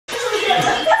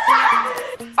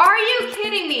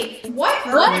Wait, what?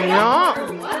 No.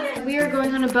 We are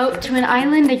going on a boat to an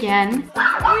island again.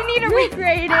 We need to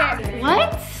recreate it.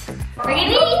 What? We're gonna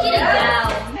need you to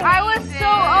go. I was so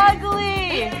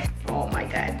ugly. Oh my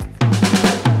god.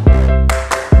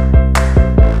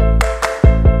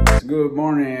 Good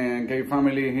morning, K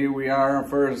family. Here we are,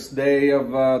 first day of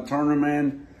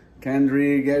tournament.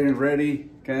 Kendry getting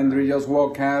ready. Kendry just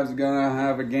woke up. He's gonna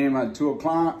have a game at 2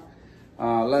 o'clock.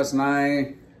 Last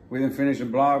night we didn't finish the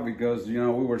vlog because we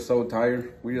were so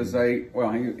tired. We just ate.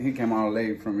 Well, he came out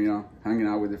late from hanging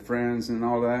out with the friends and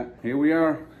all that. Here we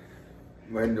are.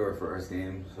 We're into our first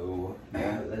game, so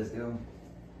yeah, let's go.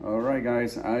 All right,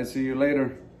 guys. I'll see you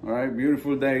later. All right,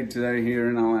 beautiful day today here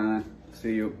in Atlanta.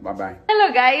 See you. Bye-bye.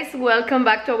 Hello guys, welcome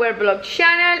back to our vlog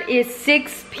channel. It's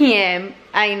 6 p.m.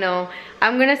 I know.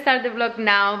 I'm gonna start the vlog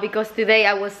now because today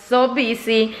I was so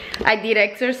busy. I did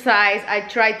exercise. I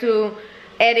tried to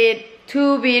edit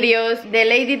 2 videos. The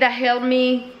lady that helped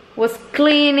me was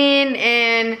cleaning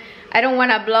and I don't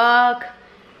wanna vlog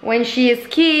when she is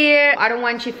here. I don't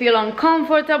want she feel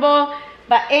uncomfortable.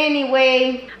 But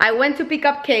anyway, I went to pick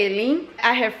up Keilly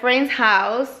at her friend's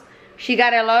house. She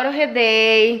got a lot of her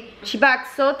day. She back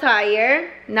so tired.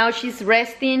 Now she's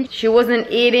resting. She wasn't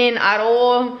eating at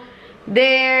all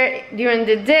there during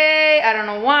the day. I don't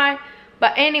know why.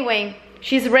 But anyway,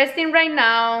 she's resting right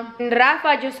now. And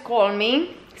Rafa just called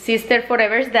me. Sister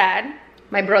Forever's dad,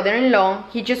 my brother-in-law.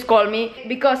 He just called me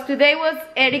because today was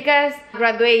Erica's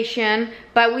graduation.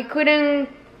 But we couldn't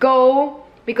go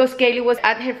because Keilly was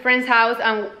at her friend's house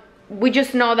and we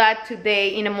just know that today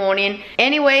in the morning.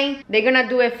 Anyway, they're gonna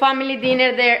do a family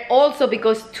dinner there also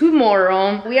because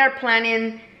tomorrow we are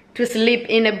planning to sleep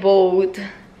in a boat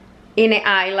in an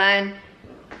island.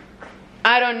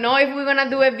 I don't know if we're gonna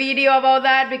do a video about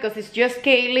that because it's just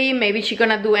Keilly. Maybe she's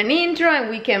gonna do an intro and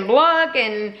we can vlog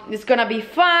and it's gonna be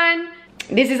fun.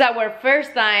 This is our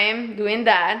first time doing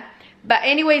that. But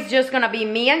anyway, it's just gonna be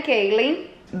me and Keilly.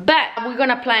 But we're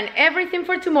gonna plan everything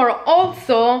for tomorrow.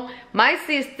 Also, my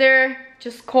sister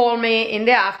just called me in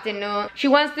the afternoon. She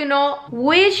wants to know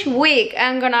which week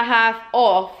I'm gonna have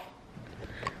off.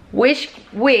 Which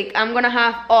week I'm gonna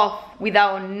have off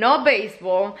without no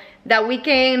baseball, that we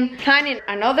can plan in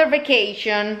another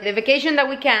vacation, the vacation that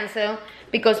we canceled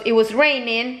because it was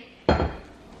raining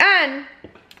and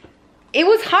it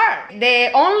was hard.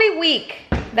 The only week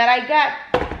that I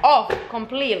got off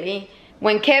completely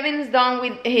when Kevin's done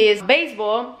with his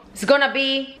baseball, it's gonna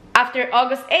be after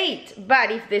August 8th.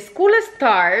 But if the school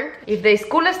start,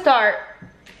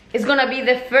 it's gonna be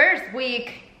the first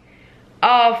week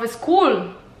of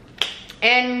school.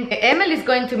 And Emily's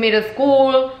going to meet at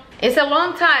school. It's a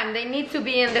long time. They need to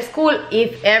be in the school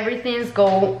if everything's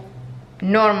go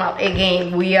normal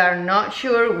again. We are not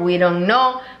sure, we don't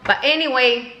know. But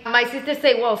anyway, my sister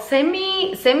said, well, send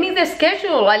me the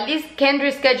schedule, at least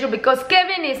Kendry's schedule, because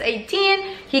Kevin is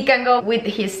 18, he can go with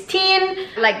his teen.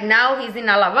 Like now he's in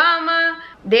Alabama.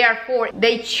 They are 4,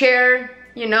 they share,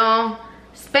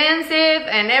 expensive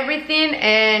and everything.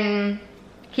 And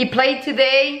he played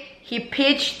today, he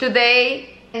pitched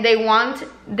today, and they won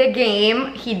the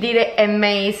game. He did it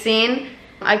amazing.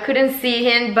 I couldn't see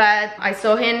him, but I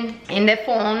saw him in the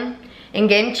phone in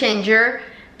Game Changer.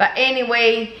 But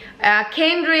anyway,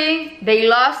 Kendry, they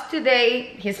lost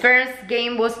today. His first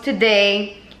game was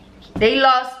today. They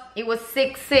lost. It was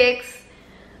 6-6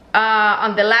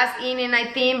 on the last inning,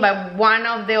 I think. But one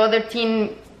of the other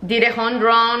team did a home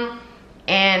run,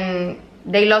 and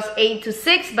they lost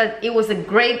 8-6. But it was a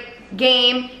great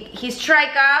game. He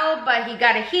struck out, but he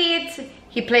got a hit.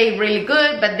 He played really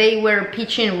good, but they were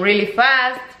pitching really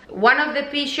fast. One of the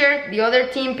pitcher, the other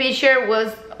team pitcher,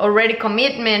 was already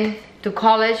commitment to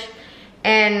college,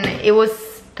 and it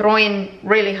was throwing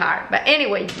really hard. But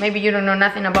anyway, maybe you don't know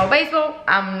nothing about baseball.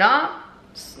 I'm not.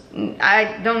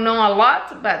 I don't know a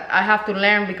lot, but I have to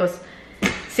learn because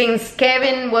since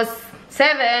Kevin was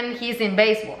 7, he's in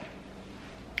baseball.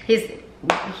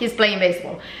 He's playing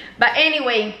baseball. But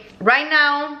anyway, right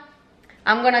now,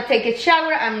 I'm gonna take a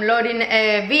shower. I'm loading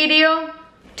a video.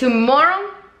 Tomorrow,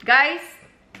 guys,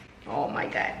 oh my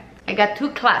God, I got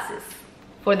 2 classes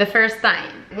for the first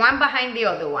time. One behind the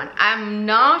other one. I'm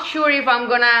not sure if I'm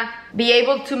gonna be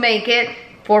able to make it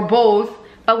for both,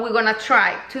 but we're gonna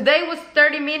try. Today was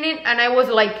 30 minutes and I was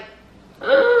like,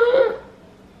 I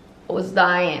was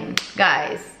dying,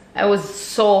 guys. It was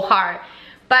so hard.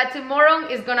 But tomorrow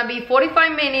is gonna be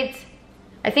 45 minutes.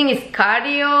 I think it's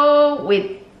cardio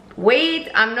with weight.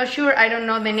 I'm not sure. I don't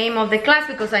know the name of the class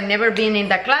because I've never been in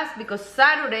that class, because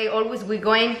Saturday always we're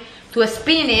going to a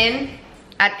spinning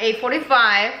at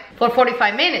 8:45 for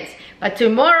 45 minutes. But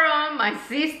tomorrow my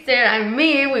sister and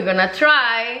me, we're gonna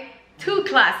try 2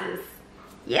 classes.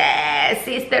 Yeah,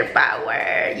 sister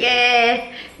power.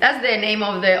 Yeah, that's the name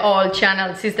of the old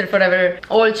channel, Sister Forever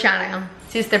old channel,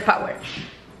 sister power.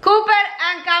 Cooper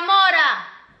and Camara.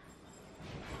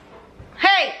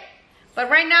 Hey, but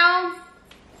right now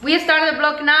we started the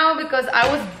vlog now because I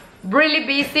was really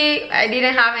busy. I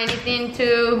didn't have anything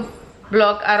to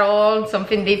vlog at all,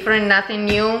 something different, nothing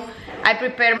new. I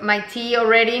prepared my tea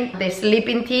already, the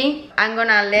sleeping tea. I'm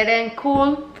gonna let it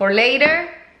cool for later,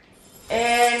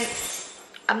 and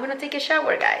I'm gonna take a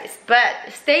shower, guys. But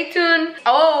stay tuned.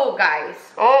 Oh, guys,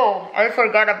 oh, I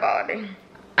forgot about it.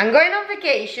 I'm going on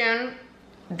vacation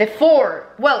the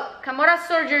 4th. Well, Camara's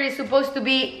surgery is supposed to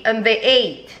be on the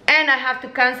 8th, and I have to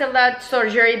cancel that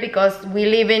surgery because we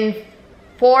live in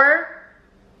 4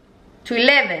 to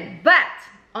 11. But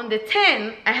on the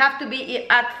 10th, I have to be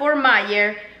at Fort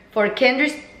Myers for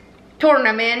Kendry's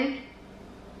tournament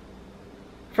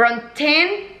from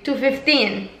 10 to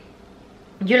 15,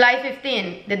 July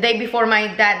 15, the day before my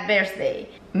dad's birthday.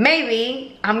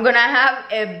 Maybe I'm gonna have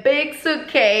a big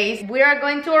suitcase. We are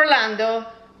going to Orlando.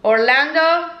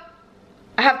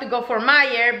 I have to go for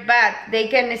Myers, but they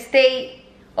can stay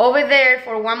over there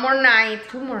for one more night,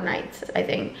 2 more nights, I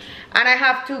think. And I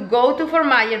have to go to Fort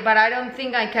Myers, but I don't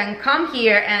think I can come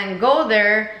here and go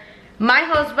there. My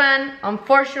husband,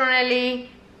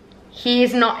 unfortunately, he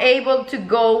is not able to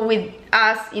go with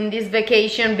us in this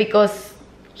vacation because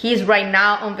he's right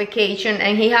now on vacation,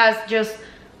 and he has just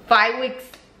 5 weeks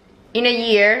in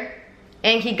a year,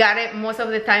 and he got it most of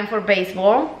the time for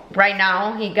baseball. Right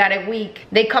now, he got a week.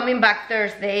 They coming back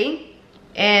Thursday,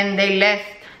 and they left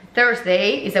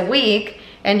Thursday. It's a week,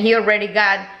 and he already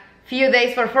got few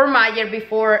days for Fort Myers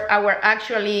before our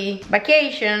actually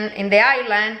vacation in the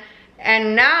island.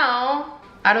 And now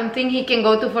I don't think he can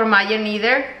go to Fort Myers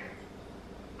neither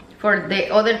for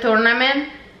the other tournament,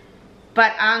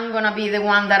 but I'm gonna be the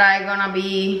one that I gonna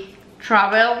be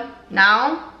travel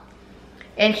now,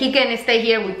 and he can stay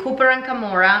here with Cooper and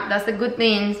Camara. That's the good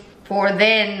things for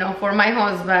them, not for my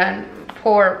husband,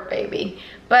 poor baby.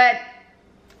 But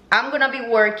I'm gonna be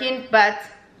working, but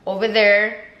over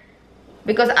there,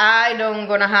 because I don't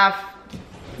gonna have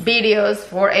videos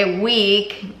for a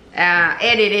week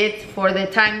edited for the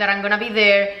time that I'm gonna be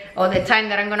there or the time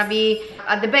that I'm gonna be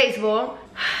at the baseball.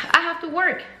 I have to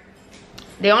work.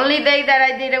 The only day that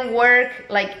I didn't work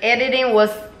like editing was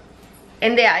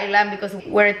in the island because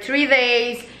we're 3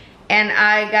 days and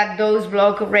I got those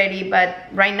vlogs ready, but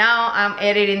right now I'm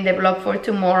editing the vlog for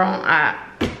tomorrow.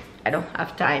 I don't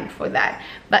have time for that.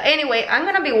 But anyway, I'm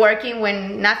gonna be working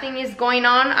when nothing is going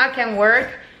on. I can work.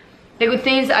 The good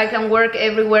thing is I can work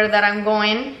everywhere that I'm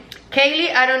going.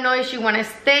 Keilly, I don't know if she wanna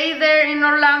stay there in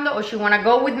Orlando or she wanna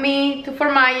go with me to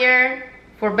Fort Myers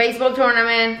for baseball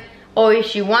tournament, or if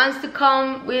she wants to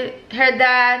come with her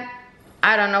dad.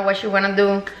 I don't know what she wanna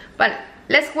do, but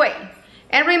let's wait.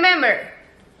 And remember,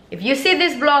 if you see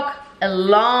this vlog a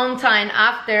long time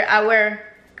after our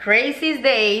craziest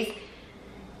days,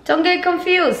 don't get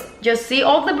confused. Just see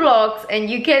all the vlogs and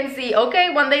you can see, okay,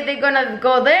 one day they're gonna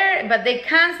go there, but they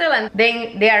cancel and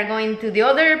then they are going to the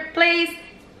other place.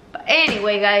 But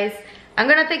anyway, guys, I'm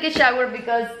gonna take a shower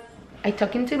because I'm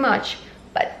talking too much.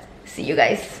 But see you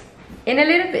guys in a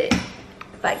little bit.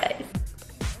 Bye, guys.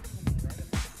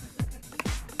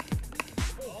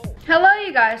 Hello,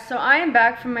 you guys. So I am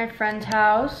back from my friend's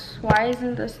house. Why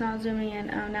isn't this not zooming in?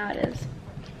 Oh, now it is.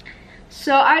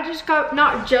 So I just got,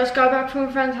 not just got back from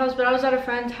a friend's house, but I was at a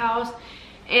friend's house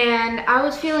and I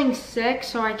was feeling sick,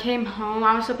 so I came home.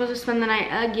 I was supposed to spend the night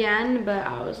again, but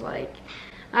I was like,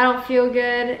 I don't feel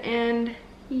good, and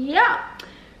yeah.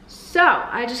 So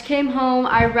I just came home,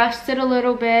 I rested a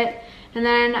little bit, and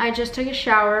then I just took a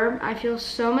shower. I feel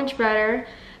so much better,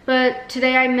 but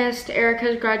today I missed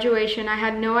Erica's graduation. I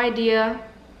had no idea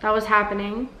that was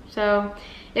happening, so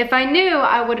if I knew,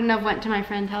 I wouldn't have went to my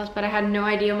friend's house, but I had no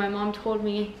idea. My mom told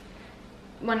me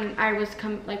when I was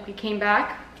we came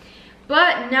back.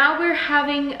 But now we're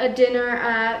having a dinner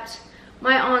at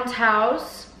my aunt's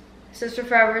house, Sister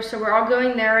Forever, so we're all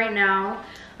going there right now.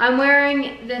 I'm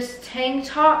wearing this tank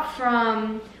top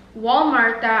from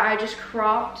Walmart that I just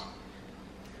cropped.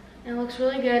 It looks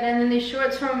really good. And then these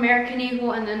shorts from American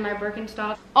Eagle, and then my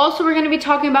Birkenstock. Also, we're gonna be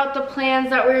talking about the plans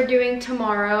that we're doing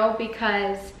tomorrow,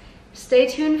 because stay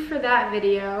tuned for that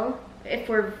video, if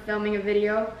we're filming a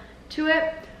video to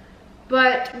it.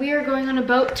 But we are going on a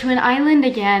boat to an island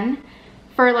again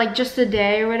for like just a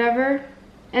day or whatever.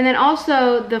 And then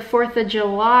also the 4th of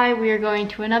July, we are going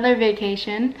to another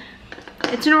vacation.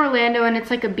 It's in Orlando and it's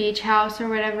like a beach house or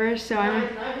whatever, so I'm...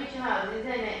 It's not a beach house, it's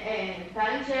in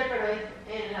timeshare, pero es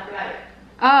en la playa.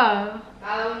 Oh.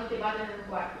 Cada uno se va a tener un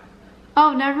cuarto.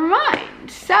 Oh, never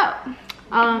mind. So,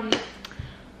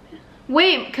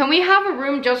 Wait, can we have a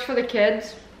room just for the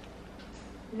kids?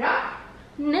 No.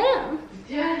 No.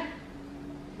 Ya.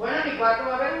 Bueno, mi cuarto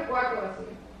va a haber un cuarto así.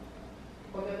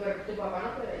 Porque tu papá no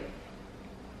puede ir.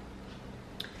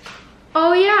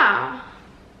 Oh yeah.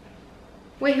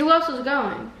 Wait, who else is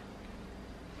going?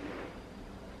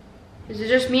 Is it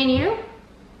just me and you?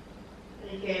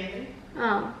 And Kendry.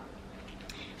 Oh.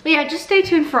 But yeah, just stay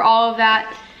tuned for all of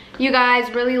that. You guys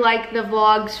really like the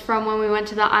vlogs from when we went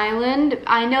to the island.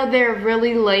 I know they're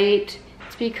really late.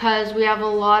 It's because we have a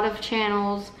lot of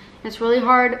channels. It's really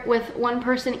hard with one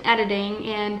person editing,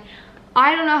 and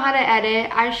I don't know how to edit.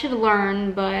 I should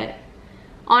learn, but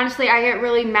honestly, I get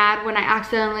really mad when I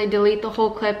accidentally delete the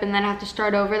whole clip and then have to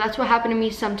start over. That's what happened to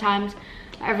me sometimes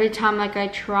every time like I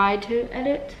try to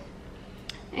edit.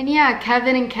 And yeah,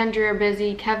 Kevin and Kendry are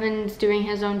busy. Kevin's doing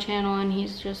his own channel and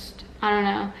he's just, I don't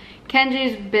know.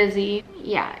 Kendry's busy.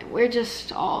 Yeah, we're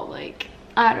just all like,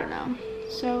 I don't know.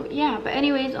 So yeah, but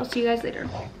anyways, I'll see you guys later.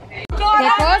 ¿Qué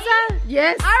cosa?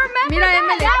 Yes. I remember Mira,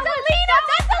 that. Emily.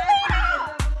 That's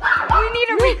Alina. We need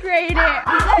to recreate it.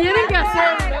 Tienen que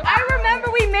hacerlo. I remember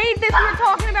we made this. We were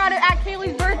talking about it at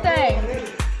Kaylee's birthday.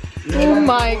 Oh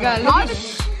my God. Look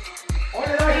at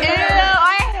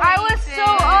I was so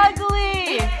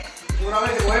ugly.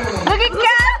 Look at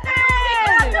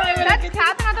Catherine. That's Catherine.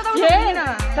 I thought that was Alina.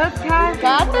 That's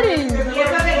Catherine.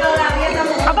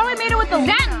 I thought we made it with the. Is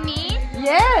that me?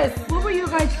 Yes. What were you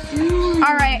guys doing?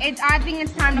 All right, I think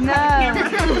it's time to cut the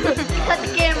camera. Cut the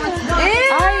camera.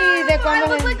 Ay, de I cuando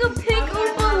look me... like a pink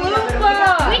Oompa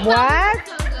Loompa. What?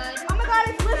 So good. Oh my God,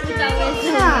 it's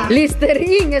Listerine.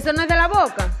 Listerine, eso no es de la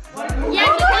boca. Yes,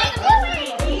 you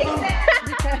can.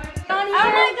 Oh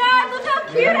my God, look how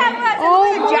cute I was.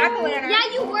 Oh, jack-o'-lantern. Yeah,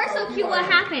 you were so cute. What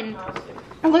happened?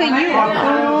 Look at you.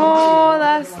 Oh,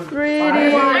 that's pretty.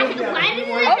 Why didn't I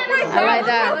I like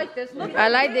that. I like this one. I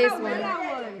like this one.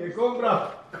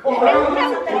 What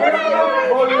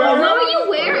were you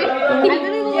wearing?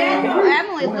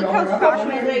 Emily, look how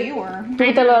fashionable you were.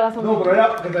 Tú te lo das.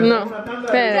 No,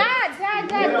 espera.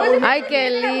 Dad, Ay, qué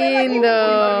lindo.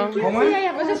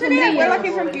 was this the day we're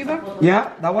lucky from Cuba? Yeah,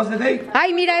 that was the day.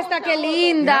 Ay, mira esta qué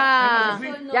linda.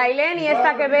 Yelany,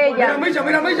 esta qué bella. Micha.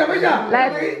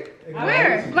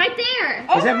 Where? Right there.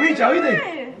 Esa es Micha, ¿oíste?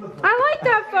 I like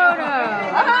that photo.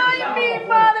 Ay, mi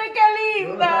madre, qué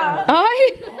linda. Ay,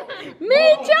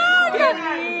 Micha, qué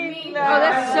linda. Oh,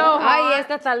 that's so hot. Ay,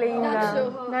 esta está linda.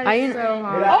 Ay,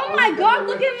 Oh my God,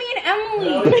 look at me and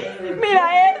Emily. Mira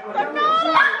esto. No,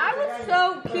 I was so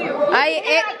cute. ay,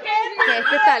 que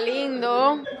este está lindo.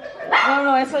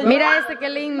 No, eso Mira este qué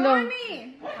lindo.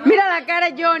 Mira la cara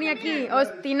de Johnny aquí,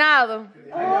 obstinado.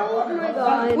 Oh my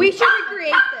God. We should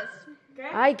recreate this.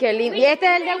 Ay, qué lindo. Y este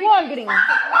es el de Walgreens.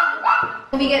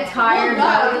 We get tired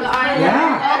of the island.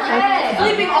 Yeah.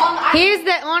 Sleeping on the island. He's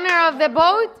the owner of the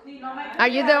boat. Are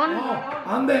you the owner?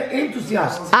 I'm the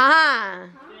enthusiast. Ajá.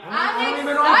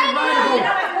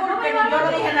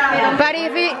 But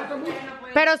if it,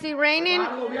 pero si raining,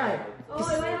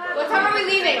 What time are we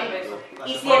leaving?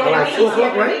 Like 2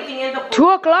 o'clock, right? 2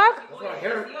 o'clock? That's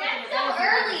so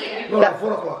early. No, like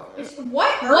 4 o'clock.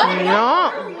 What?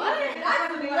 No.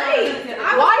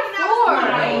 Why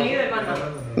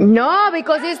 4? No,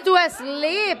 because it's to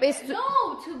sleep. It's to,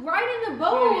 No, to ride in the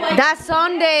boat. Like, that's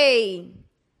Sunday.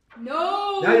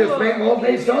 no. Now you spend all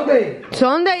day Sunday.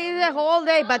 Sunday is the whole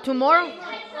day, but tomorrow.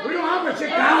 We don't have to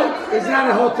check out. It's not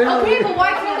a hotel. Okay, but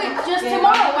why can't we just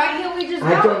tomorrow? Why can't we just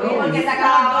I don't go? know. I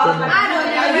don't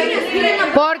know. You just get in the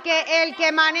boat. Porque el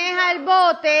que maneja el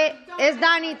bote es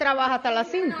Dani y trabaja hasta las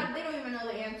 5. They don't even know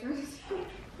the answers.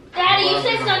 Daddy, you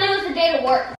said Sunday was the day to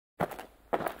work.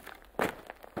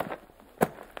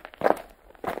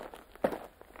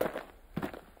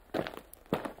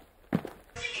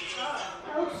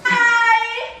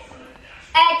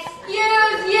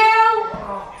 Excuse you.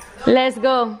 Let's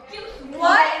go.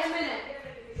 What?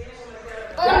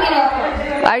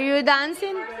 Are you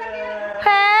dancing?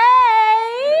 Hey!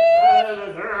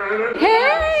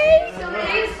 Hey!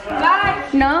 Bye.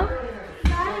 No?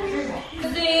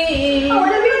 I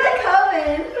want to be in the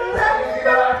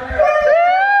coven.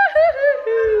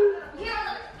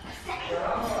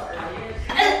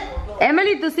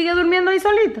 Emily, ¿tú sigues durmiendo ahí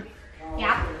solita?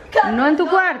 Yeah. ¿No en tu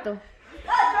cuarto?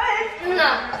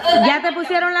 No. ¿Ya te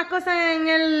pusieron las cosas en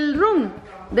el room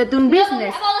de tu No, we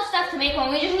business? have all the stuff to make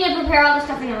one. We just need to prepare all the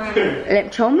stuff in the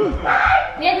room. Show me.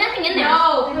 We have nothing in there.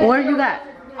 No. Where you got?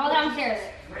 All downstairs.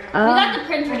 We got the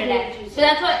printer today. So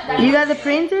that's what. You got the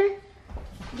printer?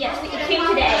 Yes, it came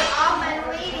today.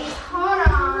 Hold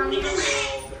on.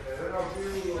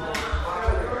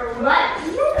 What?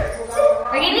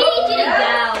 We're gonna need you to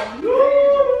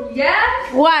go.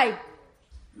 Yeah? Why?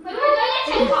 We're gonna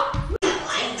Alright,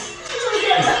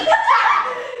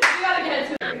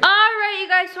 you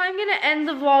guys, so I'm gonna end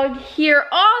the vlog here.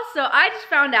 Also, I just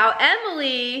found out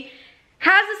Emily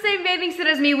has the same bathing suit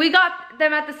as me. We got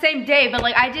them at the same day, but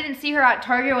like I didn't see her at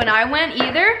Target when I went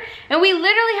either. And we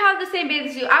literally have the same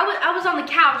bathing suit. I was on the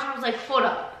couch, I was like, hold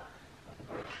up.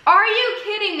 Are you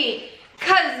kidding me?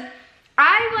 Cause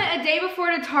I went a day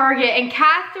before to Target and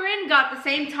Catherine got the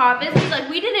same top as me. Like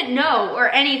we didn't know or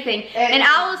anything. And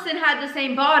Allison had the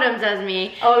same bottoms as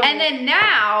me. Oh, and then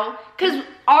now, cause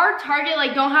our Target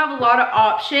like don't have a lot of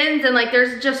options and like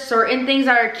there's just certain things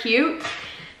that are cute.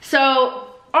 So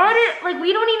like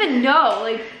we don't even know.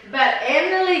 Like, but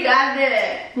Emily got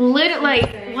it.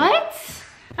 Like what?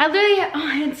 I literally,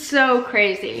 oh, it's so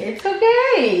crazy. It's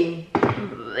okay.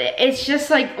 It's just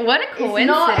like, what a coincidence. It's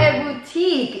not a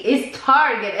boutique, it's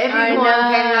Target. Everyone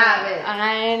can have it.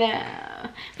 I know.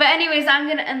 But anyways, I'm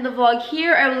gonna end the vlog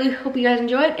here. I really hope you guys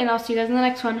enjoyed, and I'll see you guys in the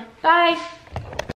next one. Bye.